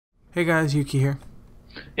Hey guys, Yuki here,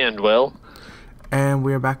 And Will. and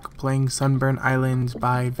we are back playing Sunburn Islands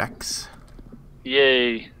by Vex.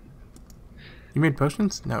 Yay. You made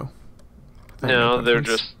potions? No. I thought you made No, they're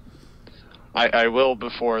potions. just... I will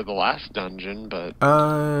before the last dungeon, but...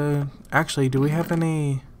 Actually, do we have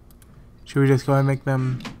any... Should we just go ahead and make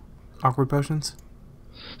them awkward potions?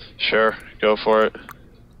 Sure, go for it.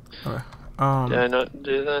 Okay. Did I not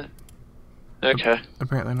do that? Okay.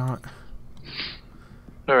 Apparently not.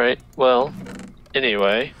 Alright, well,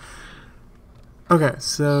 anyway. Okay,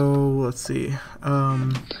 so, let's see.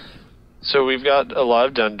 So we've got a lot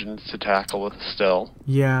of dungeons to tackle with still.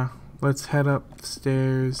 Yeah, let's head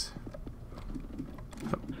upstairs.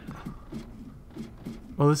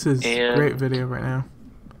 Well, this is great video right now.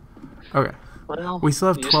 Okay. Well, We still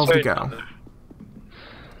have 12 to go.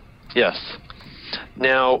 Yes.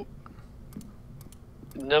 Now,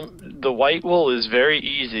 the white wool is very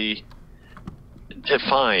easy to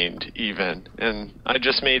find, even, and I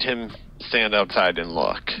just made him stand outside and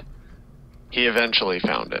look. He eventually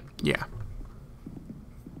found it. Yeah.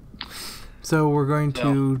 So we're going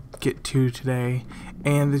to get 2 today,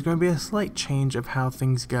 and there's going to be a slight change of how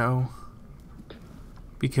things go,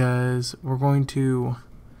 because we're going to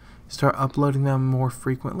start uploading them more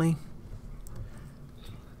frequently.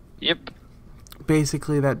 Yep.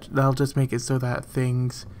 Basically, that'll just make it so that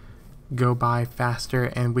things go by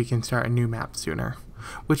faster and we can start a new map sooner,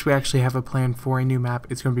 which we actually have a plan for a new map.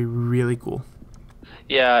 It's going to be really cool.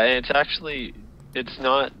 Yeah, and it's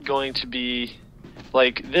not going to be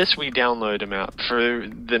like this. We download a map. For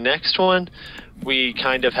the next one, we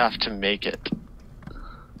kind of have to make it.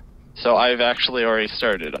 So I've actually already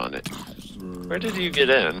started on it. Where did you get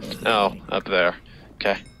in? Oh, up there.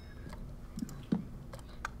 Okay.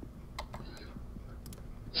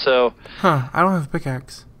 So. Huh, I don't have a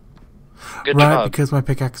pickaxe. Good right, job. because my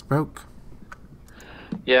pickaxe broke.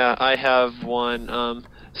 Yeah, I have one.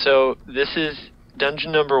 So this is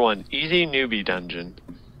dungeon number 1, easy newbie dungeon.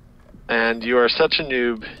 And you are such a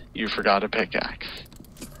noob, you forgot a pickaxe.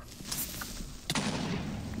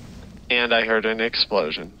 And I heard an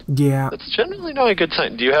explosion. Yeah. That's generally not a good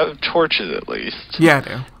sign. Do you have torches at least? Yeah, I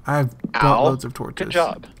do. I've bought loads of torches. Good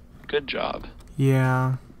job. Good job.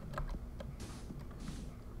 Yeah.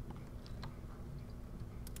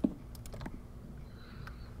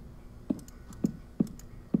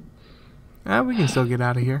 We can still get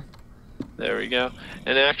out of here. There we go.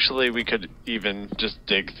 And actually, we could even just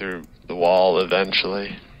dig through the wall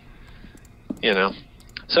eventually. You know.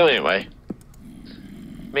 So anyway,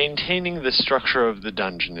 maintaining the structure of the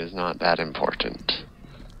dungeon is not that important.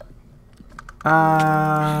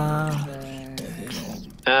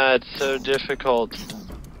 It's so difficult.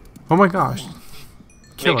 Oh my gosh.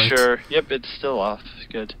 Kill Make it. sure. Yep, it's still off.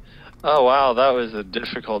 Good. Oh wow, that was a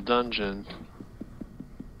difficult dungeon.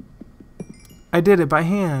 I did it by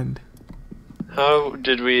hand. How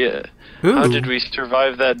did we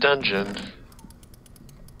survive that dungeon?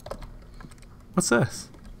 What's this?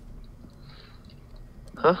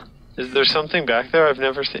 Huh? Is there something back there I've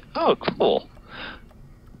never seen? Oh, cool.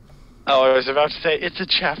 Oh, I was about to say, it's a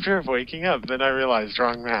chapter of waking up, then I realized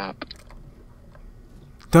wrong map.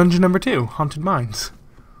 Dungeon number 2, Haunted Mines.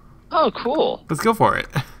 Oh, cool. Let's go for it.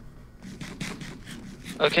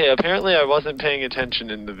 Okay, apparently I wasn't paying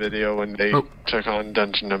attention in the video when they took on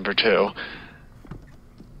dungeon number 2.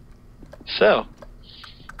 So,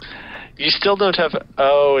 you still don't have...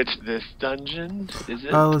 Oh, it's this dungeon? Is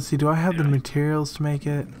it? Let's see, do I have the materials to make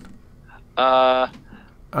it? Do you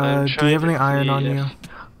have any iron on you?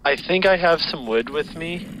 I think I have some wood with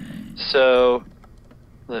me, so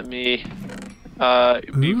let me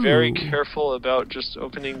be very careful about just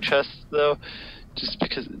opening chests, though. Just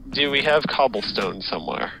because... Do we have cobblestone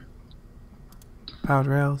somewhere? Powered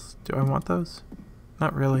rails. Do I want those?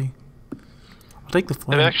 Not really. I'll take the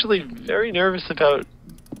flame. I'm actually very nervous about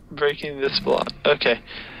breaking this block. Okay.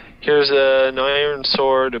 Here's an iron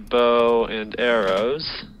sword, a bow, and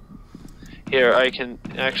arrows. Here, I can...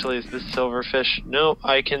 Actually, is this silverfish? No,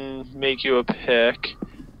 I can make you a pick.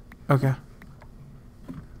 Okay.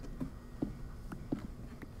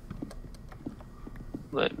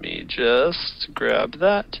 Let me just grab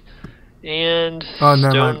that. And oh,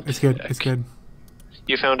 never stone mind. It's good. pick. It's good.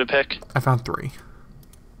 You found a pick? I found 3.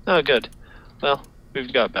 Oh, good. Well,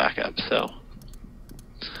 we've got backup, so...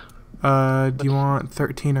 Do you want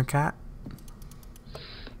 13 or cat?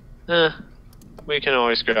 We can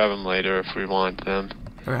always grab them later if we want them.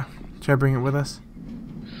 Okay. Should I bring it with us?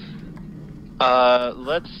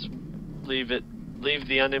 Let's leave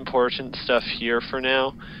the unimportant stuff here for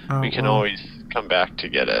now. We can always come back to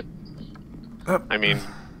get it. I mean,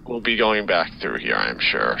 we'll be going back through here, I'm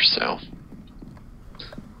sure, so...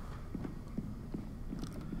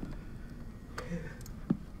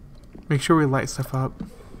 Make sure we light stuff up.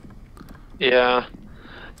 Yeah.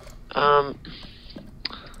 Oh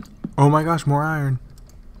my gosh, more iron.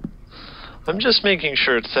 I'm just making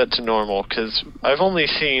sure it's set to normal, because I've only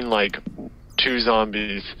seen, like, 2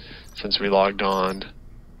 zombies since we logged on.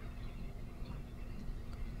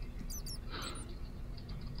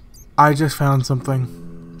 I just found something.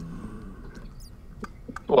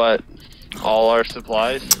 What? All our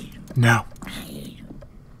supplies? No.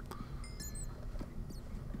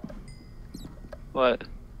 What?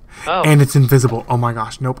 Oh. And it's invisible. Oh my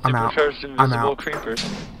gosh. Nope, I'm out. Invisible I'm out. creepers.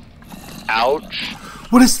 Ouch.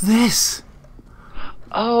 What is this?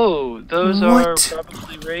 Oh, those What? are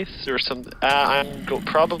probably wraiths or something. I'm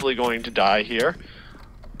probably going to die here.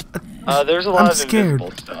 There's a lot I'm of scared.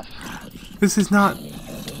 invisible stuff. This is not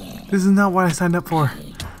what I signed up for.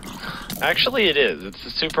 Actually, it is. It's a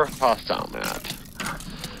super hostile map.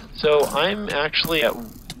 So I'm actually at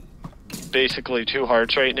basically 2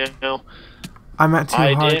 hearts right now. I'm at 2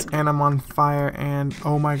 hearts did- and I'm on fire and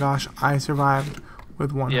oh my gosh, I survived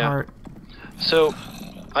with 1 heart. So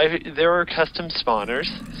there are custom spawners,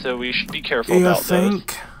 so we should be careful You about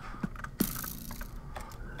think? those.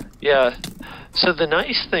 Yeah. So the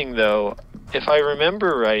nice thing, though, if I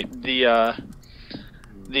remember right, the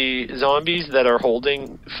zombies that are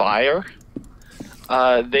holding fire,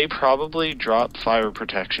 they probably drop fire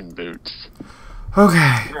protection boots.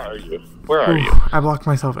 Okay. Where are you? Where are you? I blocked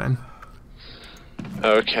myself in.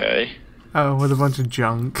 Okay. Oh, with a bunch of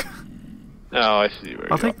junk. Oh, I see where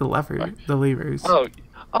I'll you take the levers.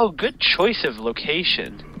 Oh, good choice of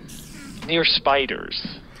location. Near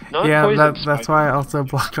spiders. Not yeah, poison that's spiders. why I also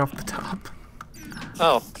blocked off the top.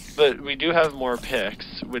 Oh, but we do have more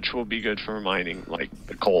picks, which will be good for mining, like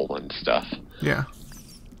the coal and stuff. Yeah.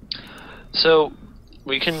 So,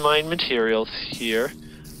 we can mine materials here.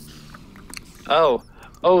 Oh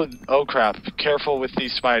crap! Careful with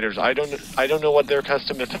these spiders. I don't know what their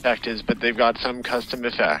custom effect is, but they've got some custom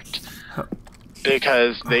effect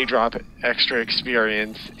because they drop extra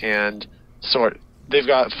experience and they've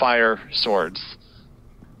got fire swords.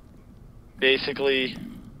 Basically,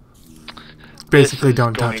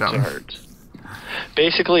 don't touch them. Hurt.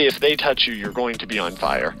 Basically, if they touch you, you're going to be on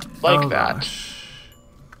fire. Like that. Gosh.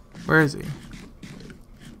 Where is he?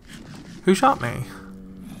 Who shot me?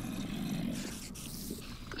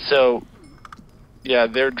 So, yeah,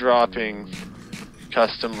 they're dropping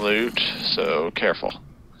custom loot, so careful.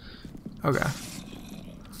 Okay.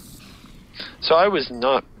 So I was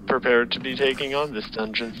not prepared to be taking on this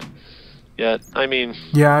dungeon yet. I mean...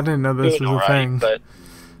 Yeah, I didn't know this was a thing. But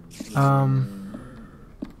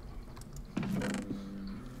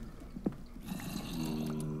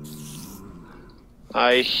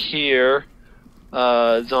I hear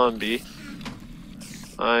zombie.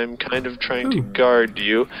 I'm kind of trying to guard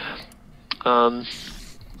you. Fire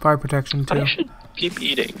protection too. I should keep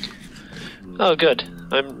eating. Oh, good.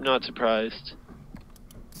 I'm not surprised.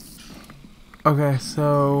 Okay,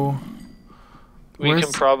 so We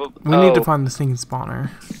can probably... We need to find the stinking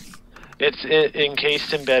spawner. It's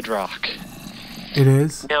encased in bedrock. It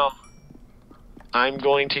is? Now, I'm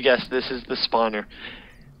going to guess this is the spawner.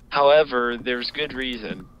 However, there's good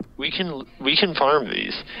reason. We can farm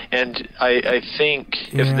these, and I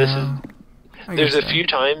think if this is... There's a few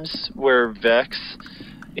times where Vex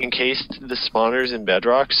encased the spawners in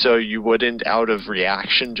bedrock, so you wouldn't, out of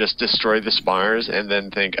reaction, just destroy the spawners and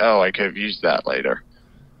then think, oh, I could have used that later.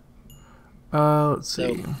 Let's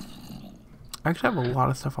see. I actually have a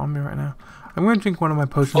lot of stuff on me right now. I'm going to drink one of my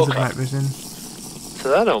potions of night vision. So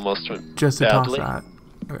that almost went just to badly. toss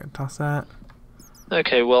that. Okay, toss that.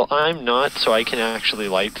 Okay, well, I'm not, so I can actually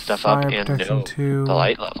light stuff up and know the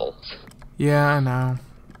light levels. Yeah, I know.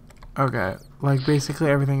 Okay, like, basically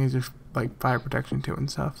everything is just, like, fire protection 2 and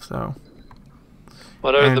stuff, so...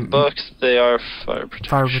 What are the books? They are fire protection.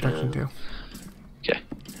 Fire protection 2. Okay.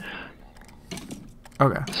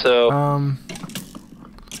 Okay. So,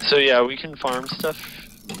 so yeah, we can farm stuff.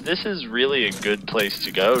 This is really a good place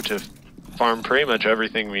to go to farm pretty much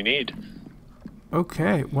everything we need.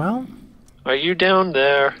 Okay, well... Are you down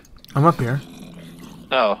there? I'm up here.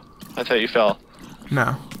 Oh, I thought you fell.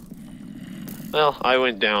 No. Well, I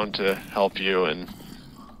went down to help you and...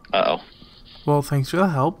 Uh-oh. Well, thanks for the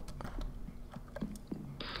help.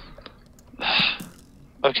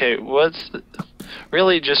 Okay, what's...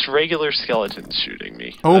 Really, just regular skeletons shooting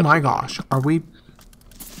me. Oh my gosh, are we...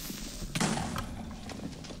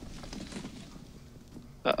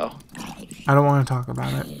 Uh-oh. I don't want to talk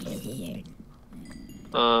about it.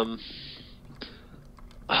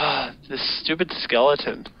 This stupid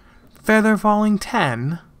skeleton. Feather falling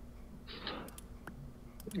 10?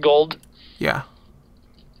 Gold. Yeah.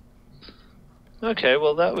 Okay,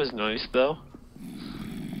 well that was nice though.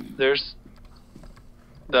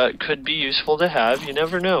 That could be useful to have, you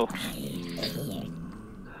never know.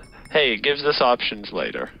 Hey, it gives us options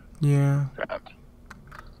later. Yeah. Crap.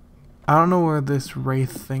 I don't know where this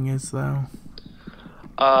wraith thing is though.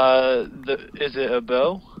 Is it a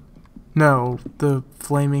bow? No, the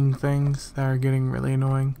flaming things that are getting really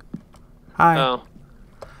annoying. Hi. Oh.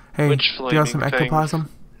 Hey, Which do you have some flaming thing? ectoplasm?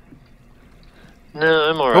 No,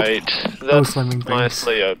 I'm alright. those That's flaming things.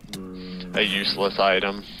 honestly a useless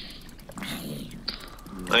item.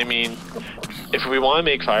 I mean, if we want to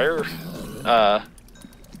make fire,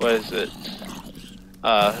 what is it?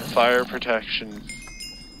 Fire protection,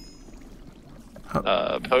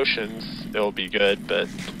 potions, it'll be good, but,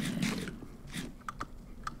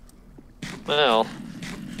 well,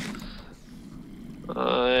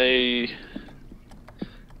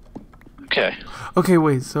 okay. Okay,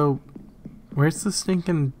 wait, so, where's the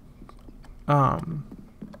stinking,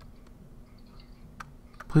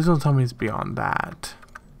 please don't tell me it's beyond that.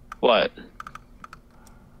 What?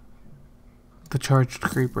 The charged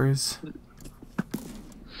creepers.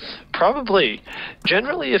 Probably.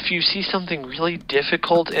 Generally, if you see something really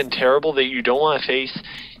difficult and terrible that you don't want to face,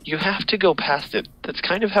 you have to go past it. That's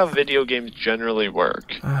kind of how video games generally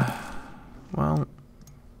work. Well,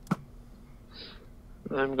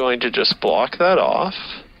 I'm going to just block that off.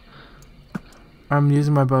 I'm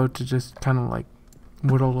using my bow to just kind of like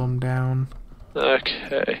whittle them down.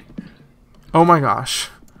 Okay. Oh my gosh.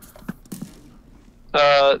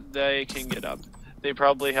 They can get up. They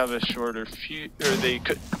probably have a shorter fuse, or they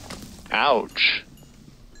could... Ouch.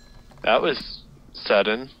 That was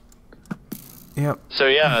sudden. Yep. So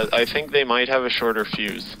yeah, I think they might have a shorter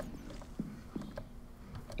fuse.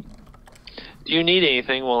 Do you need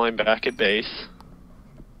anything while I'm back at base?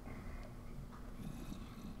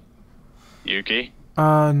 Yuki?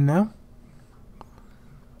 No.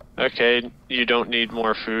 Okay, you don't need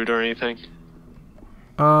more food or anything?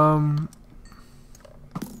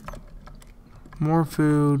 More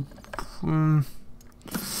food. I'm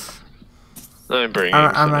bringing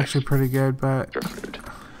I'm actually pretty good, but... food.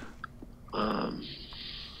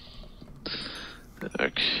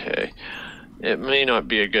 Okay. It may not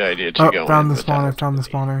be a good idea to go found in the spawner, without found the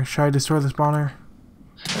spawner. Should I destroy the spawner?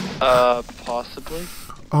 Possibly.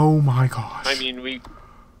 Oh my gosh. I mean,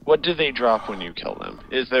 what do they drop when you kill them?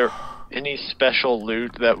 Is there any special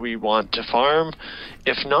loot that we want to farm?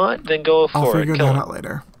 If not, then go for it. I'll figure Kill that them. out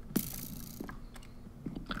later.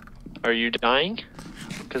 Are you dying?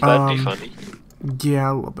 Because that'd be funny.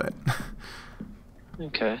 Yeah, a little bit.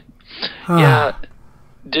 Okay. Yeah.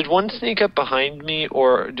 Did one sneak up behind me,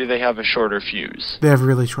 or do they have a shorter fuse? They have a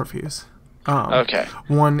really short fuse. Okay.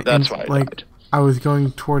 That's why I died. I was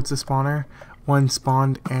going towards the spawner. One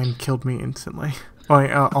spawned and killed me instantly.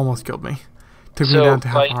 Oh, almost killed me. Took me down to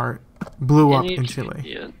half a heart. Blew up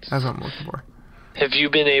instantly. That's what I'm looking for. Have you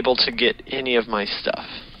been able to get any of my stuff?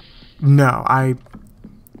 No, I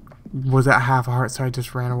was at half a heart, so I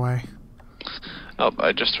just ran away. Oh,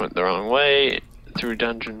 I just went the wrong way through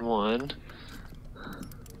dungeon 1.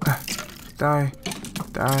 Die.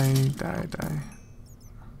 Die, die, die.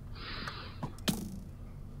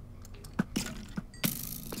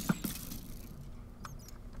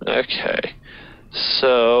 Okay.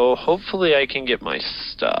 So, hopefully I can get my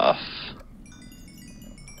stuff.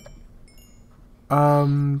 I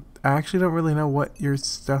actually don't really know what your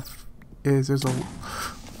stuff is. There's a...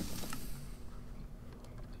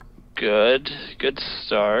 Good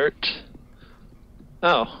start.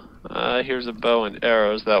 Oh, here's a bow and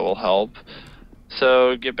arrows that will help.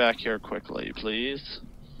 So, get back here quickly, please.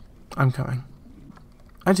 I'm coming.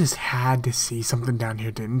 I just had to see something down here,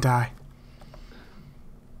 didn't I?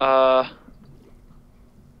 Uh-oh.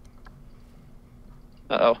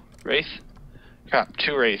 Wraith? Crap,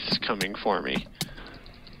 2 wraiths coming for me.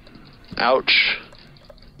 Ouch.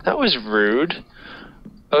 That was rude.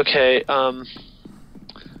 Okay,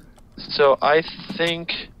 so I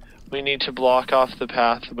think we need to block off the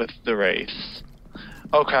path with the wraiths.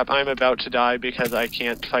 Oh crap, I'm about to die because I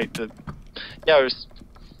can't fight the... Yeah,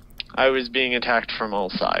 I was being attacked from all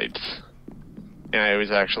sides. And I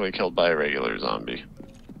was actually killed by a regular zombie.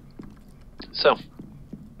 So,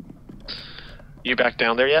 you back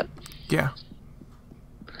down there yet? Yeah.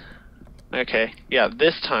 Okay, yeah,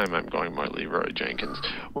 this time I'm going more Leroy Jenkins.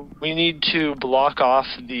 We need to block off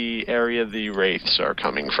the area the wraiths are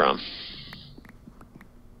coming from.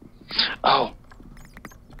 Oh,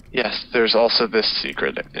 yes, there's also this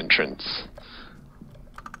secret entrance.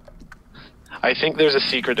 I think there's a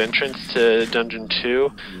secret entrance to Dungeon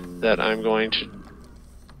 2 that I'm going to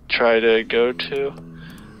try to go to.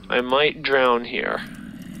 I might drown here.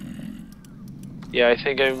 Yeah, I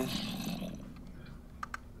think I'm...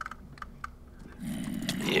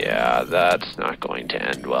 Yeah, that's not going to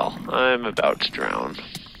end well. I'm about to drown.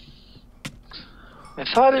 I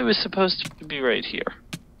thought it was supposed to be right here.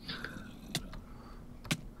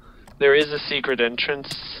 There is a secret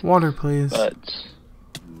entrance. Water, please. But...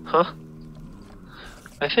 Huh?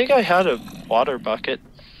 I think I had a water bucket.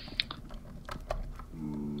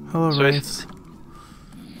 Hello, So Wraiths.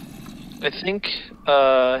 I think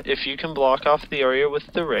if you can block off the area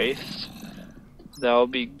with the wraiths, that'll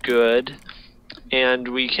be good. And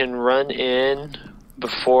we can run in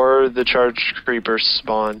before the charged creepers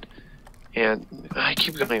spawn. And I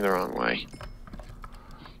keep going the wrong way.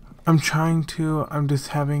 I'm trying to. I'm just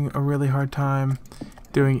having a really hard time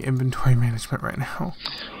doing inventory management right now.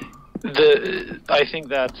 I think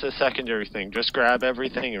that's a secondary thing. Just grab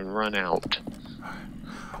everything and run out.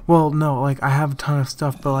 Well, no, like I have a ton of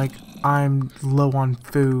stuff, but like I'm low on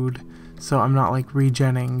food, so I'm not like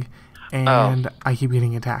regenning, and I keep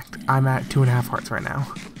getting attacked. I'm at 2.5 hearts right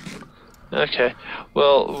now. Okay.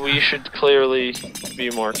 Well, we should clearly be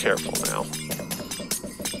more careful now.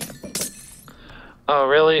 Oh,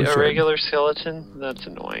 really? A regular skeleton? That's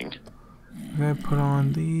annoying. I'm gonna put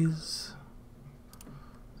on these.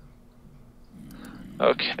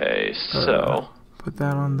 Okay, so... Put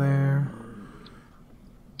that on there.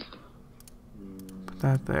 Put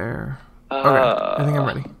that there. Okay, I think I'm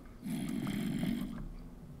ready.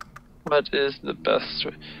 What is the best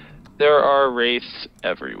way? There are wraiths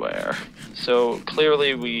everywhere. So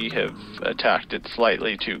clearly we have attacked it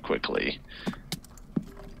slightly too quickly.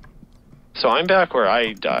 So I'm back where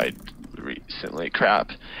I died recently. Crap.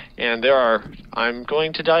 And I'm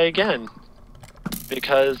going to die again.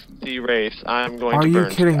 Because the wraiths, I'm going to burn. Are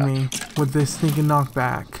you kidding me with this sneaking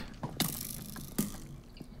knockback?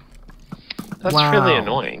 That's really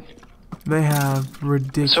annoying. They have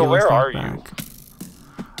ridiculous So where are knockback. you?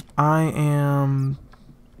 I am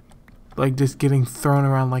like just getting thrown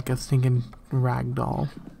around like a stinking rag doll.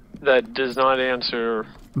 That does not answer.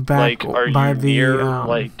 Back like, are by you the near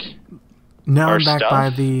like? No, our I'm back stuff? by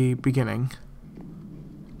the beginning.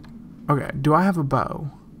 Okay, do I have a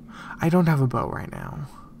bow? I don't have a bow right now.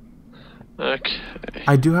 Okay.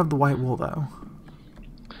 I do have the white wool though.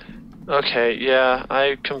 Okay, yeah,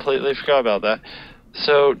 I completely forgot about that.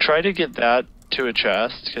 So try to get that to a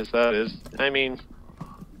chest, because that is, I mean...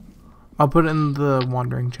 I'll put it in the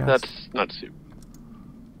wandering chest. That's not super...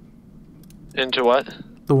 Into what?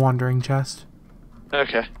 The wandering chest.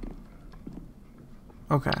 Okay.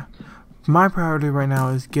 Okay. My priority right now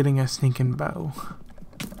is getting a stinking bow.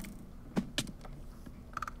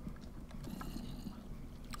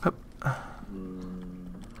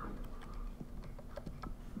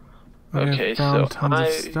 Okay, found so tons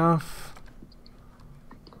of stuff.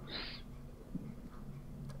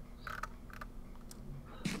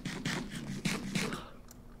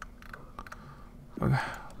 Okay,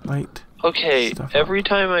 light. Okay, every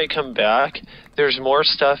time I come back, there's more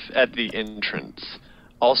stuff at the entrance.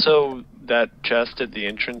 Also, that chest at the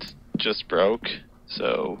entrance just broke,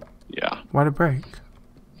 so yeah. Why'd it break?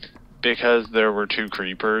 Because there were 2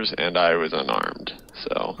 creepers and I was unarmed,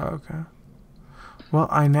 so... Okay. Well,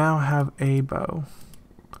 I now have a bow.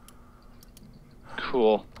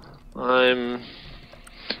 Cool. I'm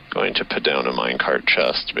going to put down a minecart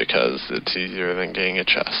chest because it's easier than getting a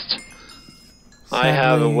chest. Sadly, I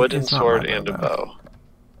have a wooden it's not sword my and a bow.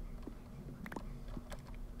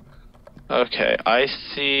 bow. Okay, I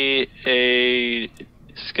see a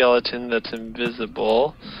skeleton that's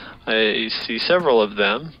invisible. I see several of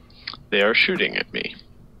them. They are shooting at me.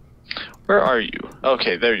 Where are you?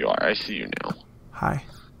 Okay, there you are. I see you now. Hi.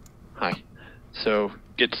 Hi. So,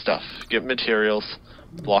 get stuff. Get materials.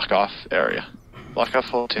 Block off area. Block off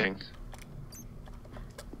whole thing.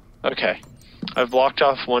 Okay. I've blocked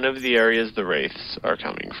off one of the areas the wraiths are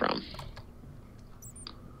coming from.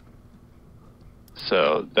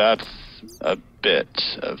 So, that's a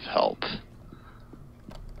bit of help.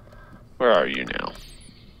 Where are you now?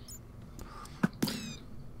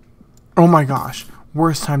 Oh my gosh.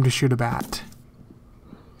 Worst time to shoot a bat.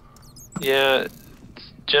 Yeah,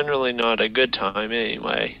 it's generally not a good time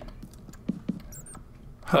anyway.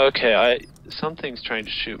 Okay, something's trying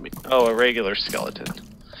to shoot me. Oh, a regular skeleton.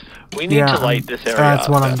 We need to light this area That's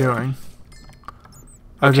up what better. I'm doing.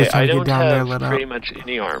 I was Okay, just trying I to get don't down there have lit pretty up. much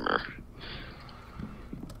any armor.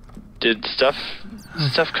 Did stuff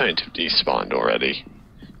kind of despawned already?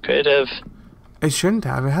 Could have. It shouldn't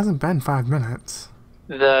have. It hasn't been 5 minutes.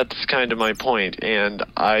 That's kind of my point, and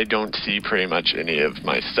I don't see pretty much any of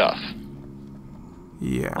my stuff.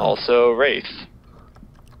 Yeah. Also, Wraith.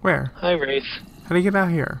 Where? Hi, Wraith. How do you get out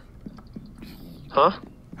here? Huh?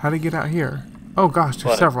 How do you get out here? Oh gosh, there's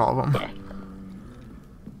What? several of them.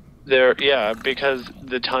 There, yeah, because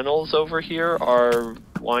the tunnels over here are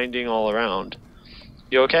winding all around.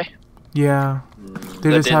 You okay? Yeah. They That just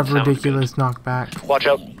didn't have sound ridiculous knockback. Watch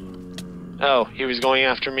out. Oh, he was going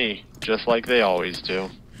after me, just like they always do.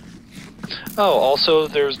 Oh, also,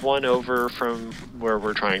 there's one over from where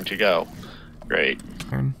we're trying to go. Great.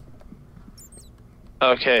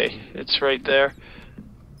 Okay, it's right there.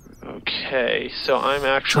 Okay, so I'm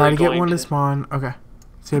actually Try to get going one to spawn. Okay.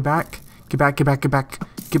 Stay back. Get back, get back, get back.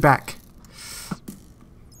 Get back.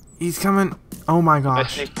 He's coming. Oh my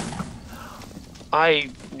gosh.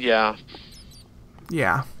 Yeah.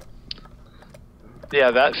 Yeah.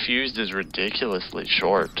 Yeah, that fuse is ridiculously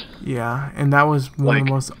short. Yeah, and that was one of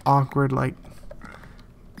the most awkward, like...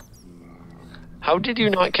 How did you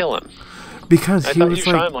not kill him? Because I he thought was you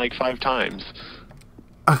like... shot him like 5 times.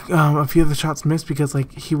 A few of the shots missed because,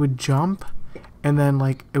 like, he would jump, and then,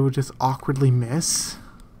 like, it would just awkwardly miss.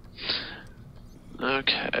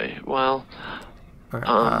 Okay, well...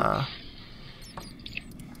 Okay,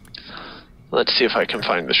 let's see if I can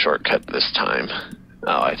find the shortcut this time.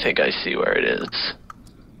 Oh, I think I see where it is.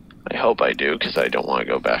 I hope I do, because I don't want to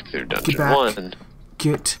go back through Dungeon 1.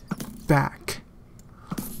 Get back.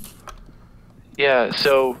 Yeah,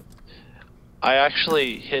 so... I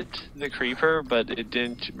actually hit the creeper, but it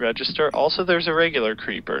didn't register. Also, there's a regular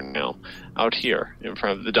creeper now, out here, in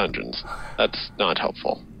front of the dungeons. That's not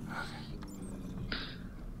helpful.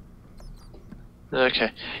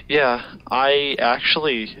 Okay, yeah, I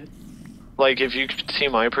actually... Like, if you could see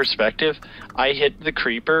my perspective, I hit the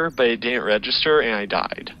creeper, but it didn't register, and I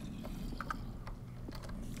died.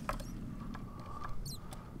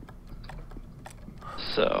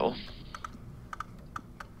 So...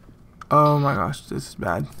 Oh my gosh, this is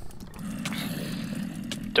bad.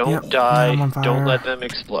 Don't die, don't let them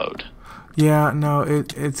explode. Yeah, no,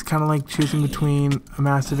 it's kind of like choosing between a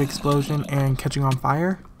massive explosion and catching on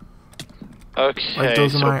fire. Okay, like,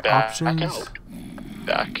 those are so my back options. out.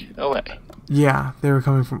 Back away. Yeah, they were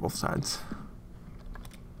coming from both sides.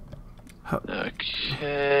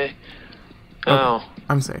 Okay. Oh.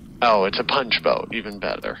 I'm safe. Oh, it's a punch boat, even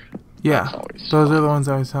better. Yeah, those are the ones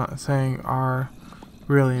I was saying are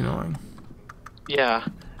really annoying. Yeah.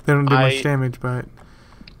 They don't do much damage, but...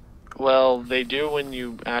 Well, they do when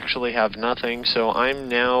you actually have nothing, so I'm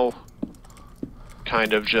now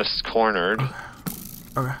kind of just cornered.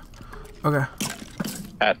 Okay. Okay.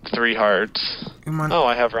 At 3 hearts. Come on. Oh,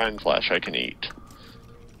 I have Rhine flesh I can eat.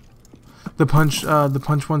 The punch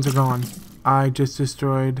ones are gone. I just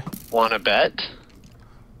destroyed... Wanna bet?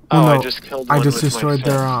 Well, oh, no, I just killed one I just with destroyed my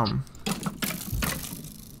their, fist.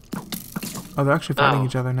 Oh, they're actually fighting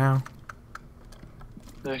each other now.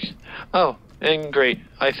 Okay. Oh, and great.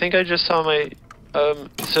 I think I just saw my...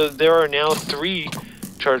 so there are now 3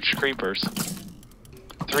 charged creepers.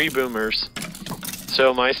 3 boomers.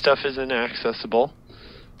 So my stuff is inaccessible.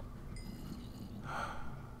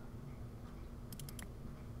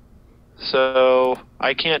 So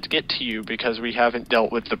I can't get to you because we haven't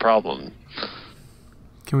dealt with the problem.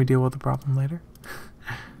 Can we deal with the problem later?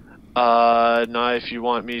 Not if you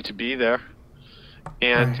want me to be there.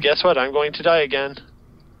 And guess what? I'm going to die again.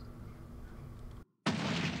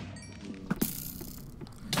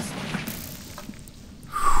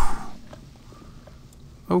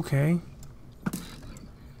 Okay.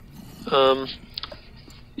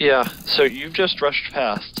 Yeah, so you've just rushed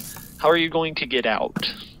past. How are you going to get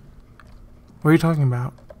out? What are you talking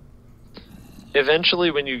about?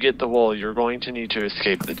 Eventually, when you get the wool, you're going to need to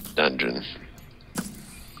escape the dungeon.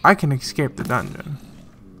 I can escape the dungeon.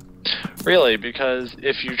 Really, because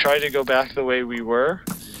if you try to go back the way we were,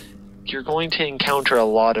 you're going to encounter a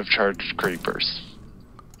lot of charged creepers.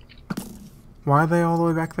 Why are they all the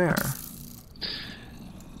way back there?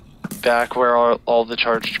 Back where all the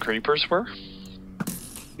charged creepers were?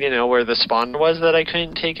 You know, where the spawn was that I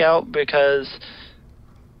couldn't take out because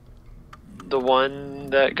the one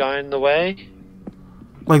that got in the way?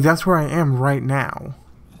 Like, that's where I am right now.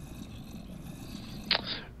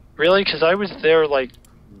 Really? Because I was there like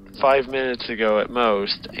 5 minutes ago at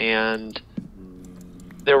most, and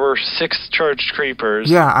there were 6 charged creepers.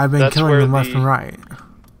 Yeah, I've been killing them left and right.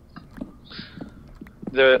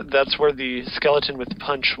 That's where the skeleton with the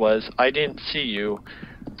punch was. I didn't see you.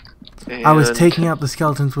 I was taking out the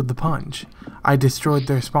skeletons with the punch. I destroyed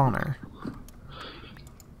their spawner.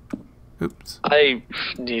 Oops. I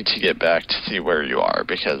need to get back to see where you are,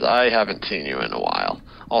 because I haven't seen you in a while.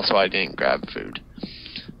 Also, I didn't grab food.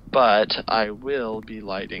 But I will be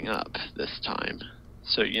lighting up this time.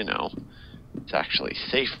 So, you know, it's actually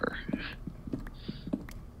safer.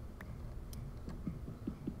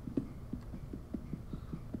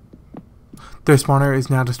 Their spawner is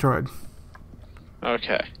now destroyed.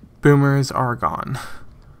 Okay. Boomers are gone.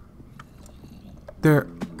 There.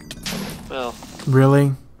 Well.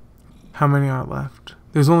 Really? How many are left?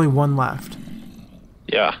 There's only one left.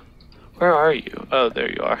 Yeah. Where are you? Oh,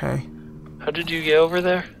 there you are. Hey. How did you get over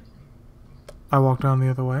there? I walked down the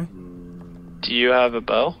other way. Do you have a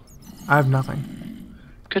bow? I have nothing.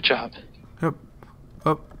 Good job. Yep.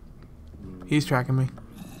 Oh. He's tracking me.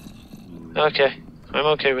 Okay. I'm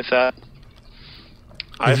okay with that.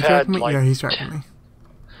 Is he tracking me? Yeah, he's tracking me.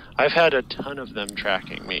 I've had a ton of them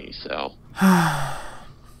tracking me, so.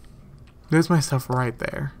 There's my stuff right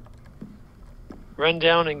there. Run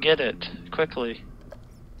down and get it quickly.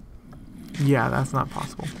 Yeah, that's not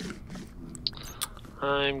possible.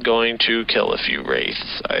 I'm going to kill a few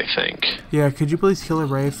wraiths, I think. Yeah, could you please kill a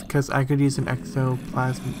wraith? Because I could use an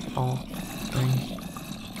ectoplasm ball thing.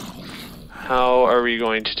 How are we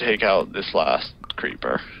going to take out this last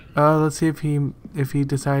creeper? Let's see if he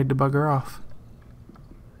decided to bugger off.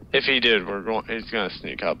 If he did, he's gonna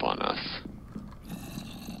sneak up on us.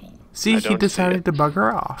 See, he decided to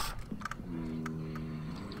bugger off.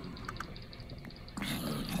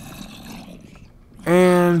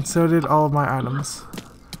 And so did all of my items.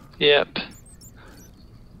 Yep.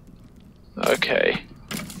 Okay.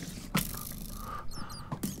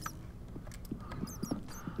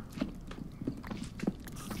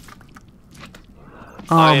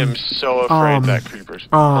 I am so afraid that creeper's...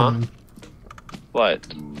 Huh? What?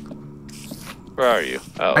 Where are you?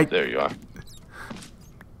 Oh, there you are.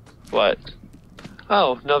 What?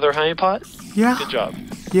 Oh, another honeypot? Yeah. Good job.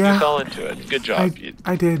 Yeah. You fell into it. Good job.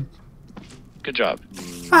 I did. Good job.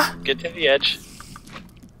 Ah. Get to the edge.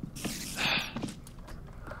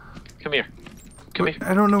 Come here. Come here.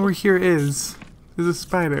 I don't know where here is. There's a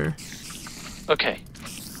spider. Okay.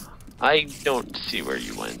 I don't see where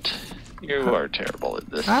you went. You are terrible at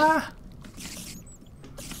this. Ah.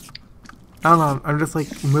 I don't know. I'm just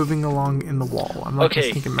like moving along in the wall. I'm not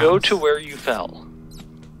okay, go to where you fell.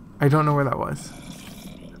 I don't know where that was.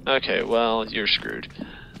 Okay, well, you're screwed.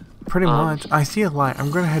 Pretty much. I see a light.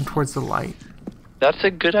 I'm going to head towards the light. That's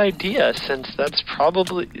a good idea, since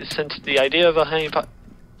the idea of a honeypot.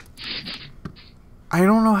 I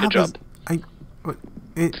don't know how. Good job.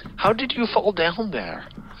 How did you fall down there?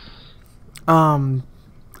 Down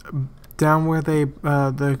where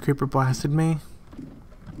the creeper blasted me.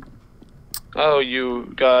 Oh,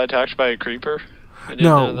 you got attacked by a creeper?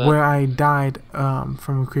 No, where I died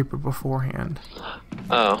from a creeper beforehand.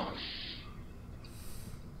 Oh.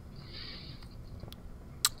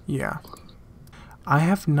 Yeah. I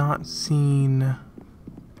have not seen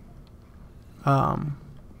the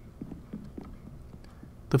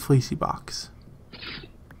fleecy box.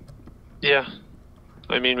 Yeah.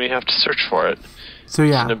 I mean, we have to search for it. So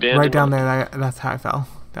yeah, right down there, that's how I fell.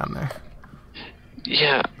 Down there.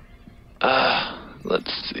 Yeah.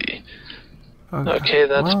 Let's see. Okay,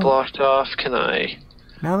 that's blocked off. Can I...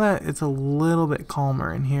 Now that it's a little bit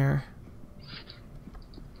calmer in here.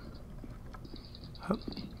 Hup.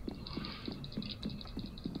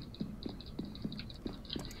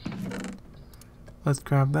 Let's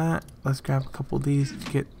grab that. Let's grab a couple of these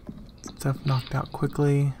to get stuff knocked out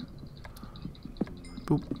quickly.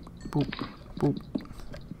 Boop, boop, boop.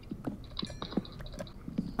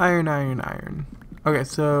 Iron, iron, iron. Okay,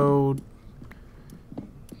 so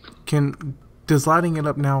does lighting it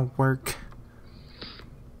up now work?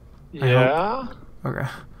 Yeah. Okay.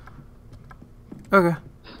 Okay.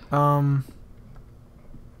 So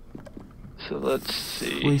let's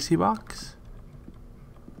see. Fleecy box.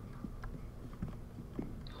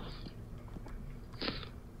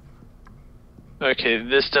 Okay,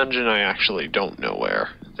 this dungeon I actually don't know where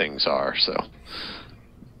things are, so.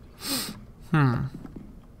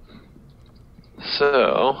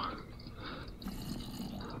 So,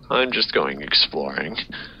 I'm just going exploring.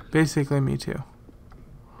 Basically, me too.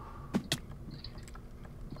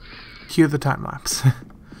 Cue the time lapse. Oh.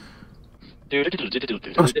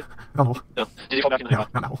 No. No. Did you fall back in the hole?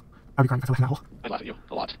 No. I'd be crying if I fell in the hole. I laugh at you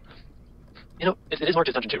a lot. You know, it is marked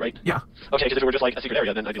as dungeon 2, right? Yeah. Okay, because if it were just like a secret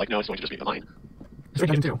area, then I'd be like, no, it's going to just be a mine. It's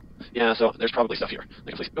dungeon 2. Yeah, so there's probably stuff here.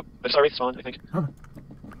 Like, oh, I'm sorry, spawn, I think. Huh.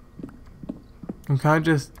 I'm kind of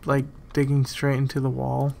just like digging straight into the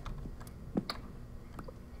wall.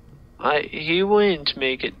 He wouldn't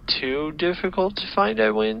make it too difficult to find,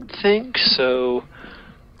 I wouldn't think, so...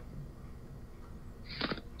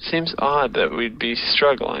 Seems odd that we'd be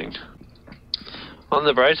struggling. On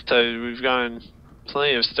the bright side, we've gotten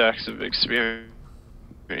plenty of stacks of experience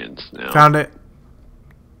now. Found it.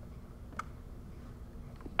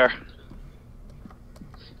 There.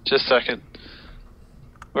 Just a second.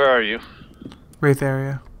 Where are you? Wraith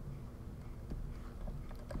area.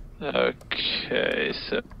 Okay,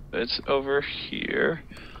 so it's over here.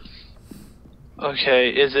 Okay,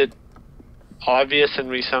 is it obvious and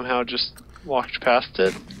we somehow just walked past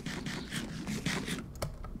it?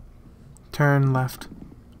 Turn left.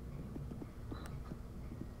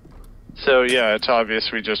 So yeah, it's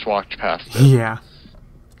obvious we just walked past it. Yeah.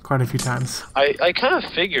 Quite a few times. I kind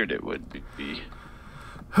of figured it would be.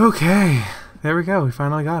 Okay. There we go. We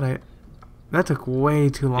finally got it. That took way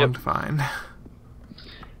too long to find.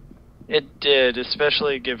 It did,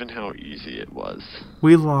 especially given how easy it was.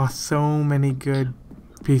 We lost so many good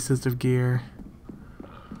pieces of gear.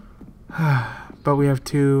 But we have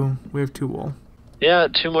two wool. Yeah,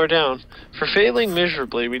 2 more down. For failing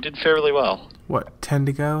miserably, we did fairly well. What, 10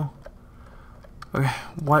 to go? Okay,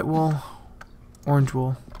 white wool, orange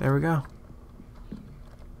wool. There we go.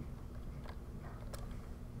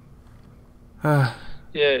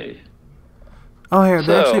 Yay. Oh, here,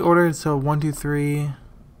 they actually ordered, so 1, 2, 3.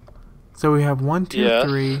 So we have 1, 2,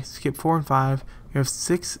 3, skip 4 and 5. We have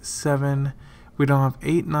 6, 7. We don't have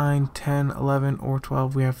 8, 9, 10, 11, or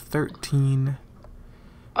 12. We have 13.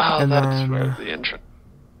 Oh, and that's then, where the entrance.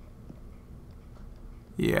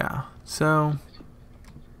 Yeah, so.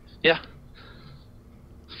 Yeah.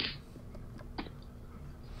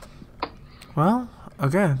 Well,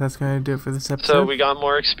 okay, that's going to do it for this episode. So we got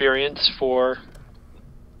more experience for...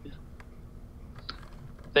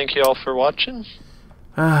 Thank you all for watching.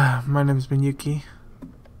 My name's been Yuki.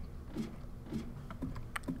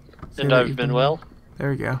 And I've been Will.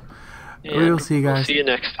 There we go. And we'll see you guys. We'll see you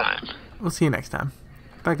next time. We'll see you next time.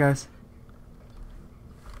 Bye, guys.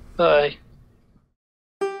 Bye.